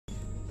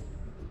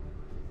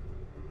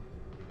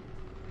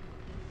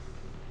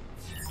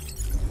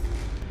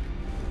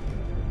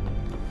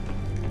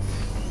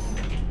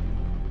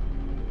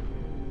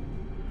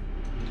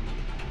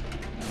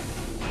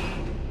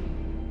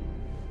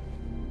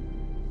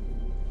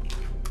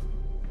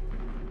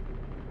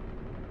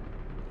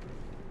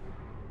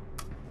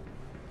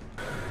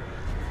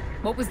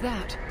What was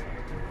that?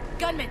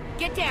 Gunman,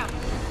 get down!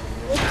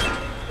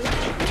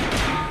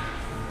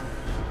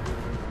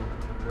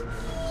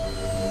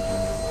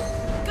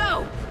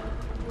 Go!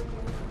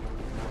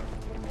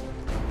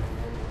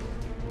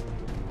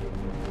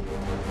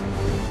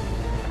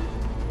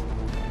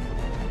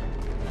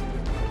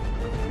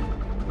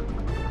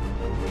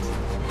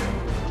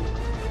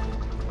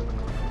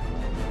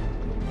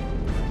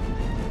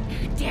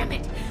 Damn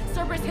it!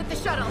 Cerberus hit the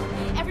shuttle!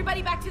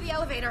 Everybody back to the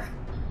elevator!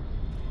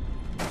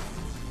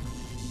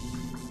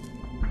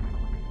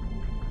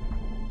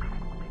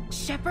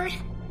 Shepard?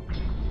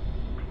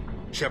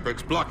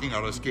 Shepard's blocking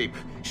our escape.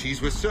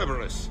 She's with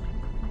Cerberus.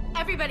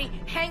 Everybody,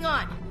 hang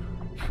on!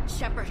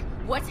 Shepard,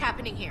 what's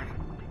happening here?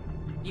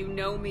 You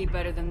know me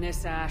better than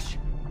this, Ash.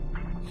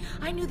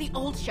 I knew the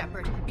old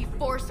Shepard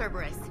before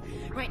Cerberus.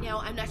 Right now,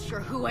 I'm not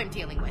sure who I'm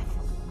dealing with.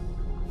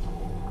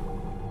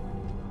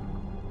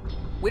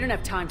 We don't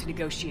have time to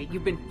negotiate.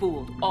 You've been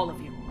fooled, all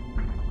of you.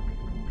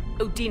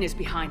 Udina's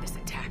behind this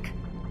attack.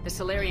 The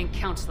Solarian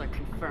Counselor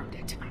confirmed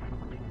it.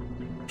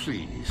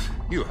 Please,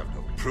 you have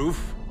no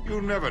proof.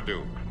 You never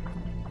do.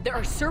 There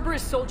are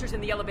Cerberus soldiers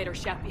in the elevator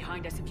shaft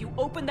behind us. If you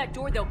open that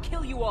door, they'll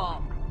kill you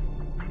all.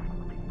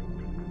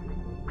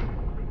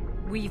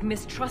 We've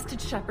mistrusted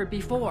Shepard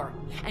before,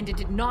 and it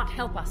did not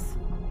help us.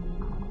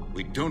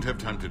 We don't have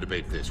time to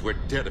debate this. We're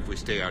dead if we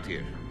stay out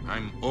here.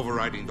 I'm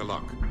overriding the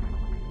lock.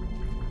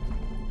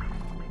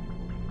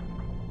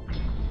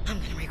 I'm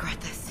gonna regret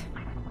this.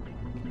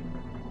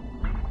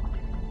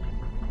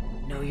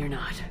 No, you're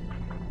not.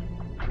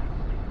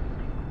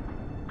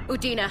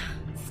 Udina,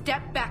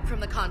 step back from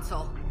the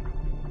console.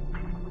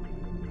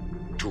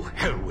 To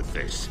hell with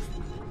this.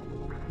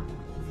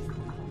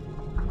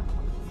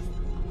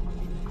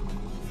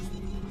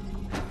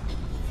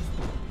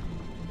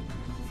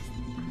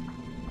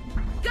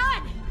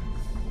 Gun!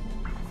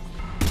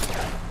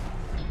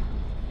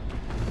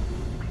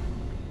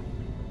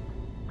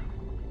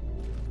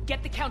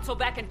 Get the Council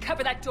back and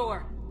cover that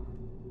door!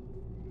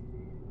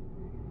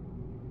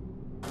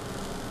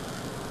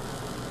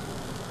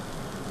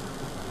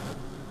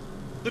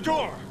 The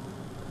door!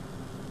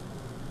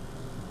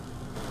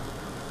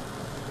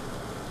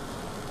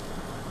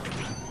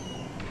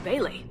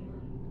 Bailey.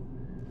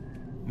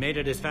 Made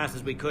it as fast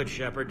as we could,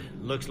 Shepard.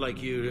 Looks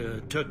like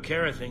you took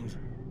care of things.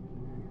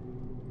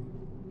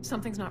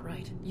 Something's not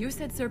right. You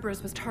said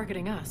Cerberus was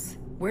targeting us.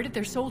 Where did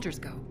their soldiers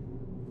go?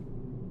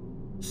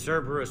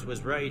 Cerberus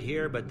was right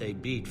here, but they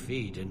beat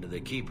feet into the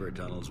Keeper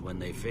tunnels when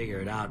they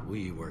figured out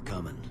we were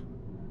coming.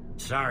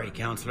 Sorry,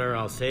 Counselor,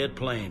 I'll say it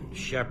plain.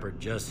 Shepard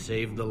just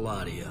saved the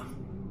lot of you.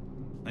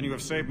 And you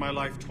have saved my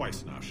life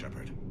twice now,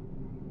 Shepard.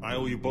 I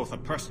owe you both a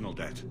personal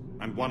debt,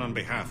 and one on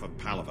behalf of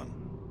Palaven.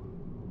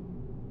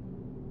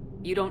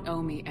 You don't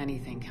owe me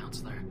anything,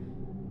 Counselor.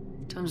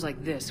 Times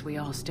like this, we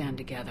all stand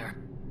together.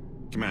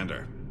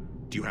 Commander,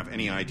 do you have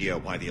any idea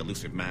why the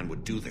elusive man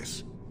would do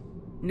this?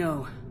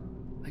 No,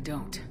 I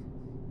don't.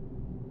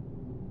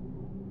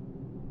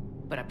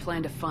 But I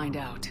plan to find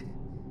out.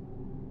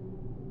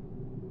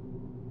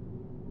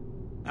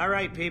 All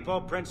right,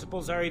 people.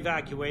 Principals are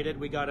evacuated.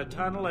 We got a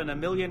tunnel and 1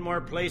 million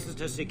more places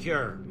to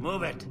secure.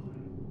 Move it!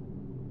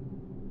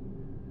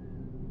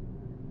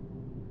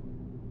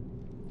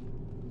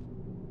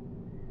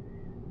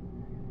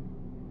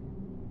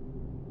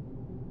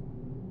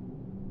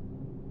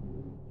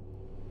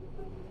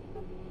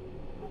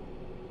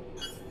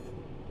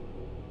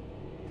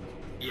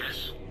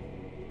 Yes?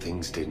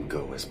 Things didn't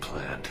go as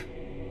planned.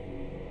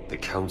 The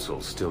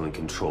Council's still in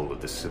control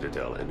of the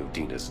Citadel and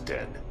Udina's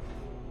dead.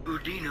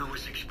 Udina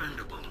was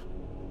expendable.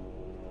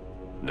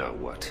 Now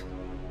what?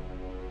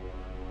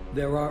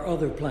 There are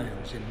other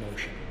plans in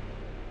motion.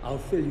 I'll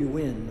fill you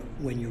in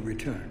when you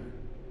return.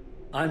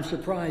 I'm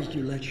surprised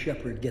you let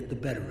Shepard get the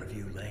better of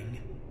you,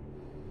 Ling.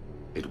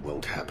 It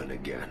won't happen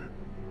again.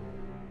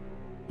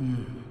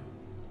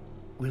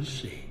 We'll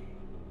see.